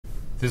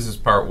This is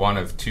part 1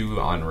 of 2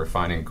 on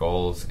refining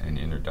goals and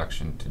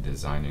introduction to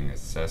designing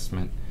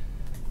assessment.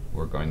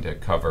 We're going to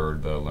cover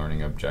the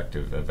learning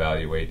objective,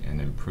 evaluate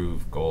and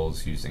improve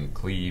goals using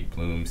KLI,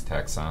 Bloom's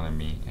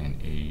taxonomy, and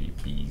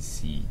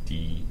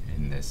ABCD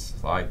in this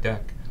slide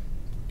deck.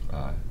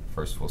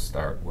 First we'll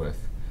start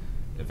with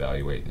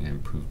evaluate and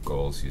improve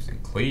goals using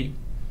KLI.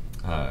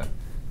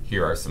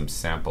 Here are some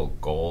sample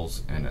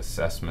goals and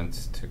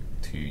assessments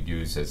to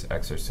use as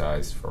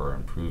exercise for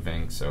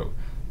improving. So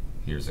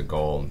here's a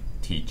goal,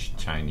 teach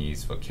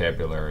Chinese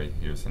vocabulary.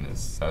 Here's an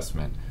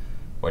assessment,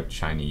 what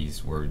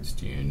Chinese words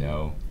do you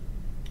know?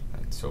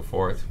 And so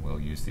forth. We'll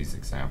use these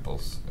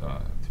examples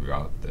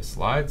throughout the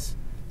slides.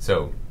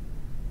 So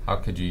how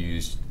could you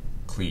use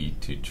KLI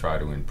to try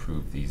to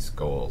improve these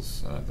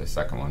goals? The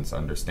second one's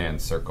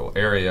understand circle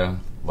area,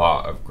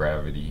 law of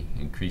gravity,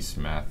 increase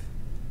math,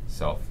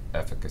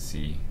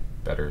 self-efficacy,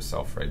 better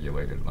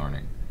self-regulated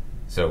learning.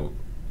 So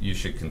you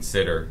should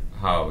consider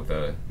how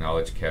the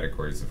knowledge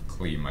categories of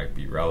KLI might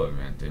be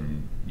relevant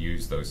and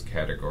use those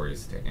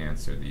categories to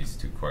answer these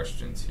 2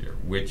 questions here.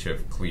 Which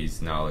of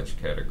KLI's knowledge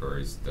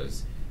categories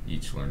does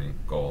each learning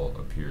goal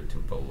appear to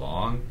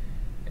belong?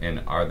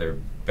 And are there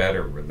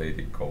better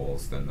related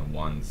goals than the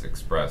ones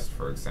expressed,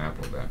 for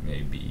example, that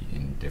may be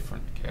in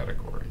different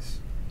categories?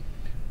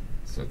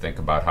 So think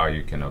about how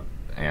you can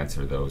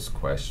answer those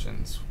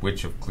questions.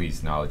 Which of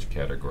KLI's knowledge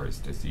categories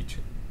does each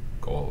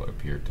goal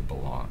appear to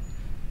belong?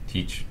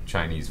 Teach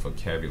Chinese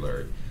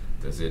vocabulary.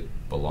 Does it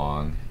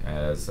belong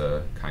as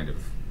a kind of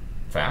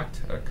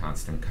fact, a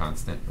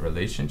constant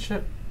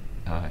relationship?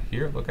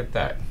 Here, look at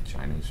that.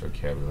 Chinese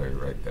vocabulary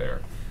right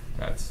there.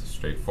 That's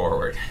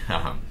straightforward.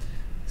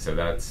 So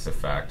that's a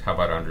fact. How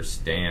about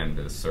understand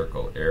the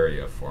circle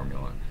area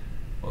formula?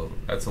 Well,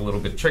 that's a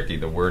little bit tricky.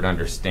 The word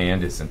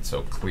understand isn't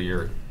so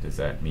clear. Does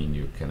that mean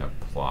you can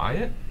apply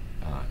it?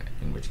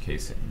 In which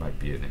case it might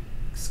be a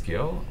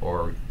skill,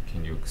 or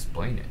can you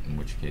explain it? In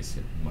which case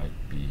it might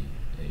be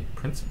a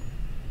principle.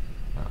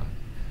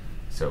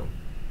 So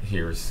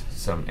here's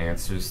some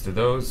answers to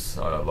those.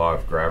 Law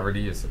of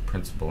gravity is a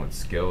principle and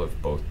skill of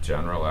both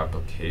general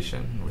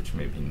application, which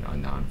may be a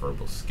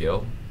nonverbal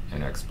skill,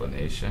 and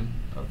explanation,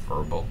 a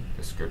verbal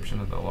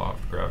description of the law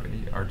of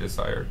gravity are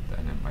desired,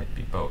 then it might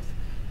be both.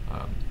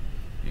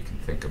 You can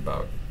think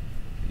about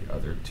the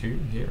other 2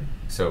 here.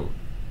 So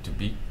to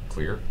be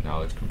clear,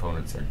 knowledge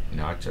components are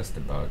not just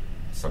about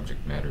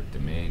subject matter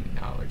domain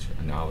knowledge.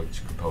 A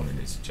knowledge component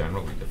is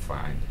generally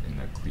defined in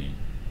the KLI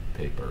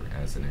paper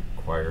as an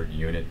acquired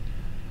unit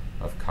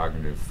of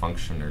cognitive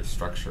function or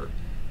structure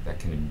that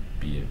can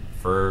be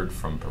inferred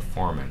from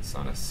performance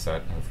on a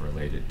set of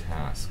related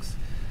tasks.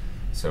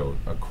 So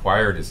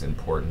acquired is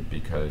important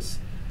because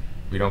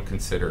we don't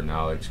consider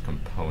knowledge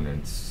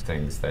components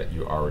things that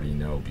you already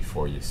know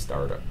before you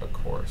start a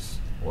course,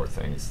 or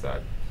things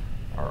that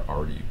are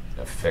already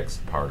a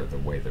fixed part of the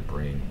way the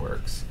brain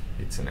works.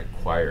 It's an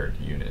acquired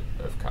unit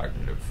of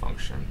cognitive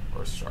function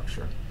or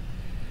structure.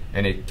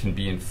 And it can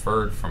be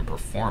inferred from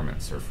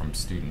performance or from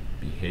student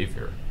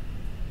behavior,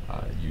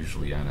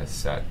 usually on a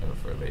set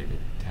of related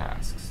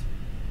tasks.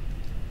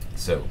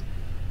 So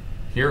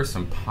here are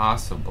some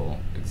possible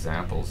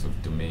examples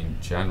of domain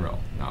general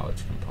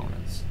knowledge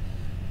components.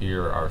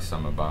 Here are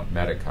some about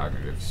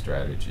metacognitive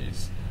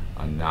strategies.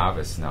 A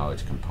novice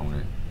knowledge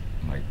component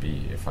might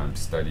be, if I'm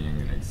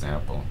studying an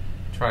example,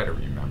 try to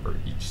remember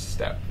each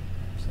step.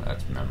 So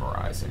that's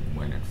memorizing,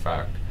 when in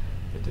fact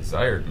the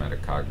desired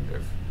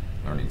metacognitive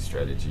learning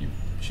strategy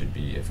should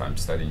be, if I'm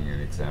studying an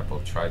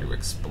example, try to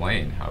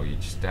explain how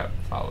each step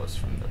follows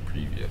from the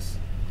previous.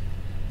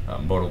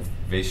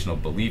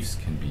 Motivational beliefs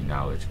can be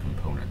knowledge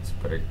components,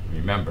 but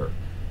remember,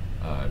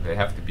 they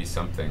have to be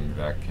something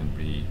that can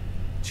be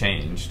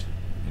changed.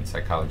 In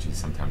psychology,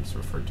 sometimes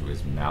referred to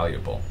as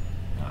malleable.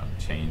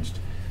 Changed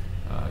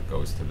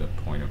goes to the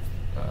point of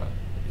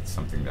it's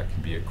something that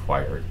can be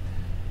acquired.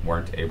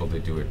 Weren't able to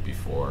do it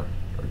before,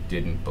 or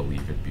didn't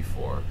believe it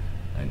before,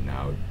 and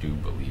now do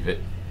believe it.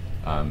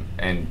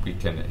 And we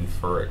can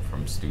infer it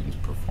from students'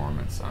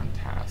 performance on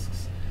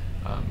tasks.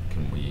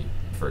 Can we,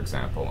 for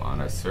example, on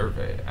a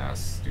survey,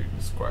 ask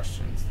students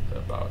questions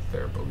about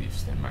their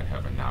beliefs? They might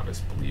have a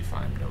novice belief,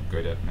 I'm no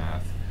good at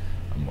math.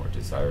 A more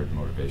desired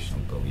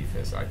motivational belief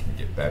is, I can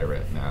get better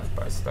at math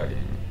by studying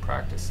and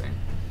practicing.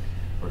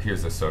 Or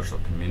here's a social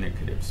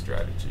communicative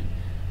strategy,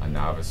 a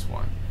novice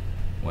one.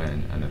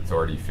 When an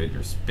authority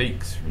figure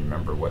speaks,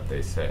 remember what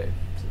they say.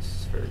 This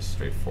is very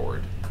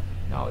straightforward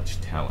knowledge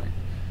telling.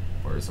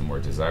 Whereas a more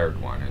desired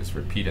one is,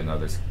 repeat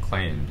another's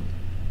claim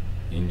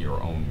in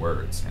your own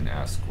words and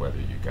ask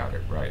whether you got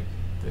it right.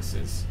 This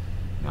is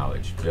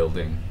knowledge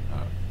building,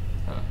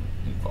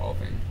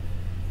 involving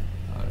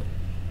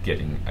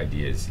getting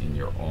ideas in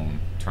your own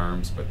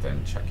terms, but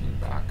then checking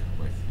back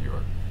with your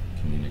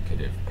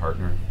communicative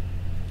partner.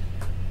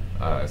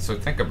 So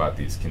think about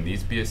these. Can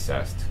these be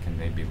assessed? Can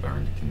they be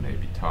learned? Can they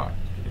be taught?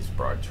 Is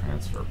broad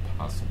transfer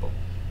possible?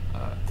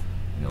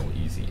 No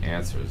easy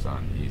answers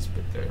on these,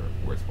 but they're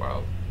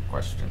worthwhile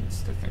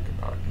questions to think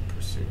about and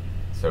pursue.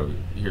 So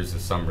here's a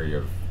summary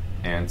of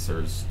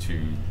answers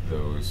to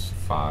those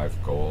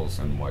 5 goals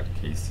and what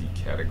KC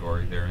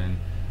category they're in,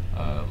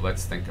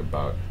 let's think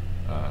about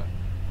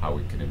how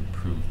we can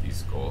improve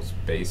these goals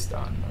based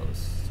on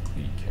those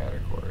KLI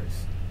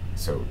categories.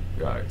 So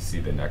see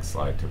the next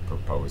slide. To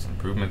propose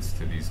improvements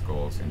to these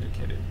goals,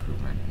 indicate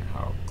improvement, and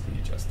how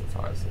KLI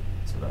justifies it.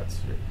 So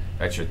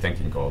that's your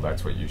thinking goal.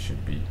 That's what you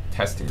should be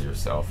testing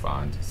yourself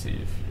on to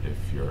see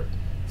if you're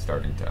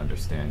starting to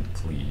understand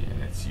KLI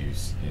and its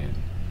use in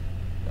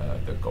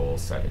the goal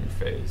setting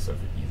phase of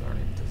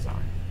e-learning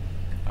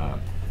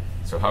design.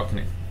 So how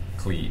can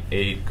KLI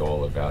aid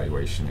goal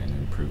evaluation and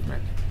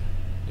improvement?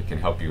 It can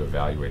help you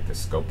evaluate the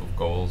scope of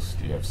goals.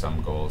 Do you have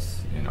some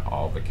goals in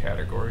all the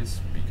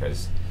categories?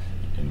 Because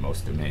in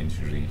most domains,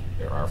 usually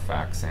there are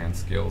facts and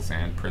skills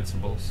and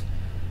principles.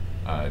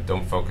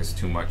 Don't focus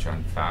too much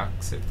on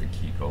facts if the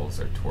key goals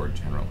are toward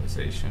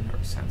generalization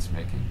or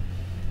sense-making.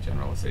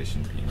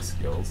 Generalization being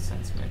skills,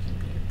 sense-making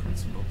being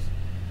principles.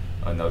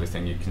 Another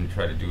thing you can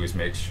try to do is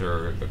make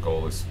sure the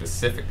goal is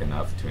specific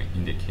enough to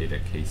indicate a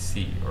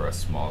KC or a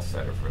small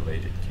set of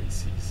related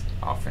KCs.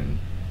 Often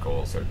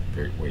goals are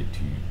way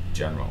too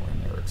general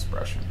in their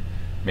expression.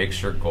 Make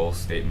sure goal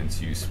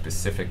statements use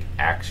specific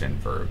action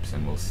verbs,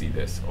 and we'll see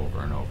this over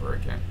and over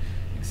again.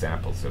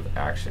 Examples of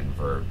action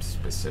verbs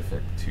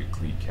specific to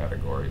KLI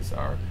categories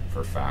are: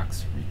 for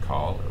facts,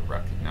 recall or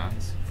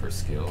recognize; for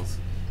skills,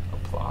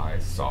 apply,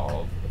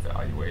 solve,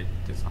 evaluate,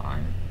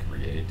 design,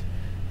 create;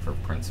 for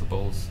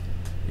principles,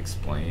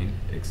 explain,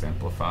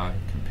 exemplify,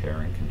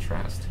 compare, and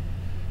contrast.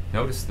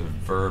 Notice the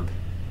verb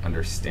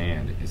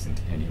understand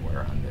isn't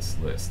anywhere on this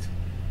list.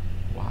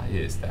 Why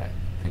is that?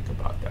 Think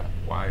about that.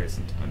 Why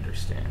isn't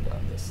understand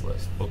on this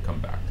list? We'll come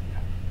back to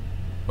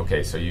that.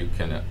 Okay, so you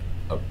can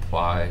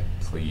apply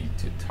KLI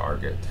to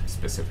target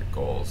specific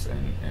goals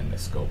and the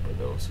scope of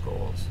those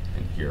goals.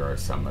 And here are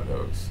some of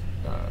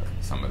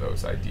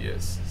those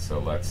ideas. So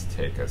let's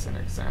take as an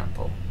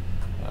example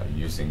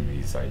using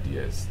these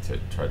ideas to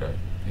try to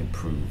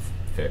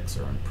fix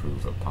or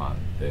improve upon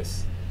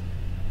this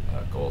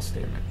goal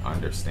statement.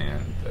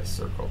 Understand the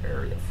circle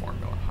area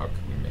formula. How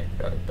can we make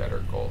that a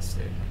better goal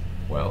statement?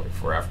 Well,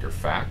 if we're after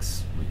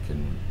facts, we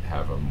can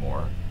have a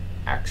more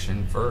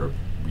action verb,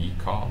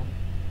 recall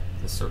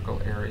the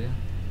circle area.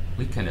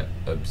 We can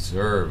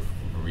observe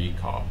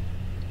recall.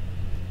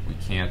 We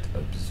can't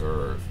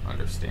observe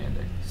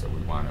understanding, so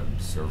we want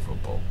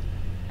observable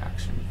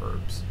action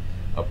verbs.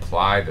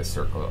 Apply the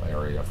circle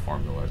area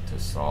formula to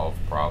solve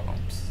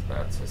problems.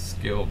 That's a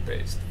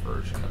skill-based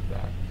version of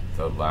that.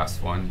 The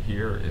last one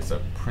here is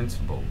a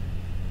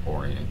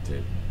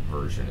principle-oriented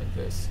version of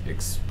this.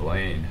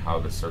 Explain how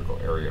the circle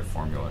area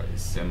formula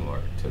is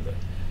similar to the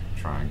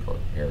triangle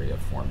area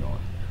formula.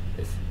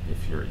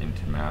 If you're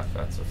into math,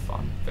 that's a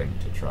fun thing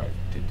to try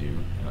to do.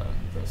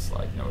 The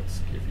slide notes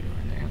give you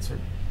an answer.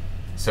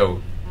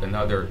 So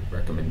another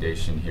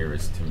recommendation here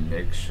is to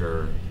make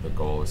sure the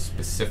goal is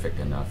specific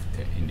enough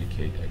to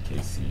indicate a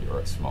KC or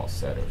a small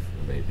set of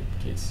related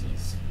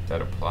KCs.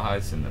 That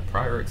applies in the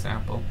prior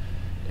example.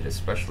 It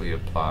especially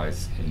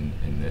applies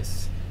in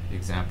this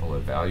example.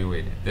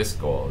 Evaluate this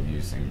goal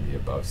using the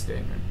above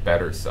statement.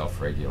 Better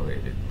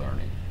self-regulated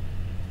learning.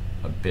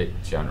 A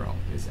bit general,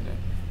 isn't it?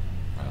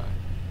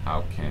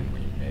 How can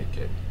we make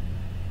it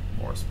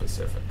more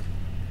specific?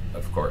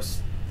 Of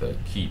course, the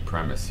key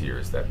premise here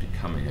is that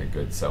becoming a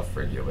good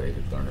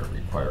self-regulated learner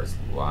requires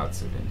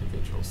lots of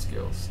individual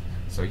skills.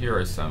 So here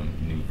are some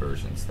new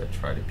versions that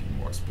try to be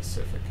more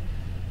specific.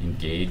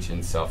 Engage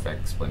in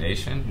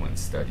self-explanation when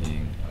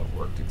studying a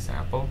worked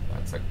example.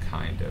 That's a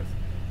kind of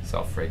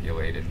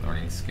self-regulated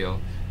learning skill.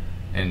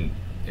 And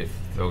if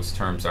those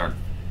terms aren't,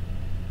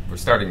 we're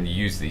starting to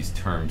use these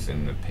terms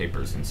in the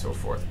papers and so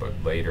forth, but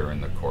later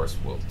in the course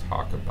we'll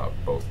talk about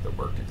both the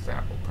worked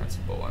example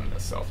principle and the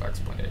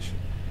self-explanation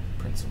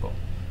principle.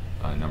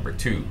 Number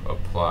 2,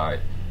 apply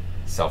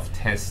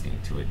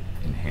self-testing to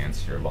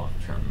enhance your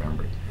long-term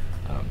memory.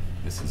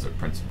 This is a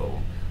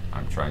principle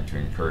I'm trying to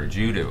encourage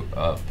you to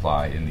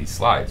apply in these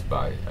slides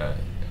by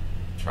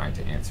trying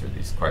to answer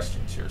these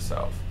questions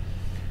yourself.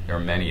 There are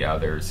many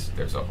others.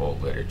 There's a whole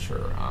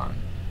literature on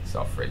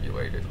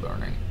self-regulated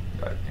learning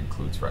that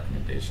includes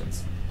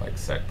recommendations like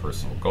set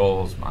personal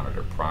goals,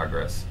 monitor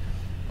progress.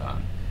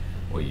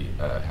 We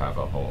have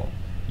a whole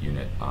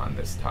unit on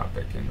this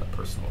topic in the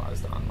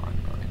personalized online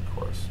learning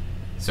course.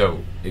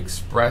 So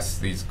express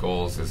these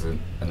goals as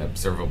an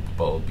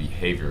observable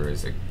behavior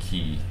is a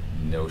key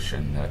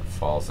notion that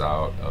falls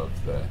out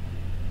of the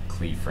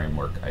KLI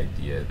framework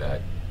idea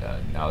that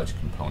knowledge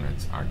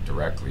components aren't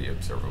directly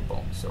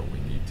observable. So we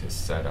need to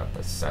set up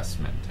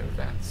assessment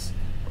events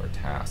or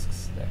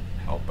tasks that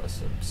help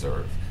us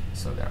observe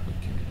so that we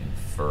can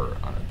infer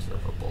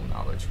unobservable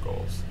knowledge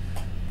goals.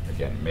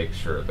 Again, make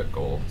sure the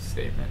goal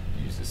statement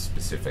uses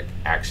specific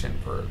action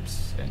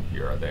verbs, and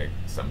here are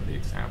some of the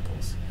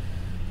examples.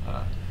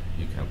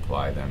 You can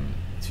apply them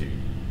to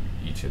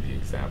each of the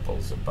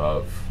examples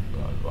above.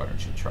 Why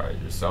don't you try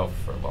it yourself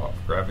for law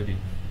of gravity,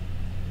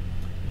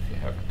 if you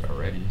haven't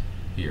already.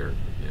 Here,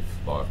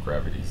 if law of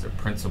gravity is a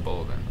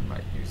principle, then we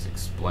might use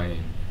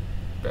explain.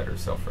 better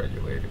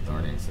self-regulated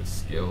learning is a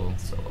skill,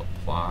 so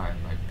apply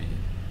might be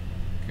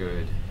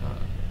good.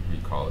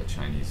 Recall a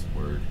Chinese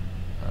word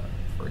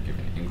for a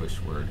given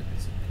English word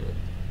is a good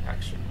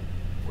action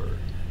word.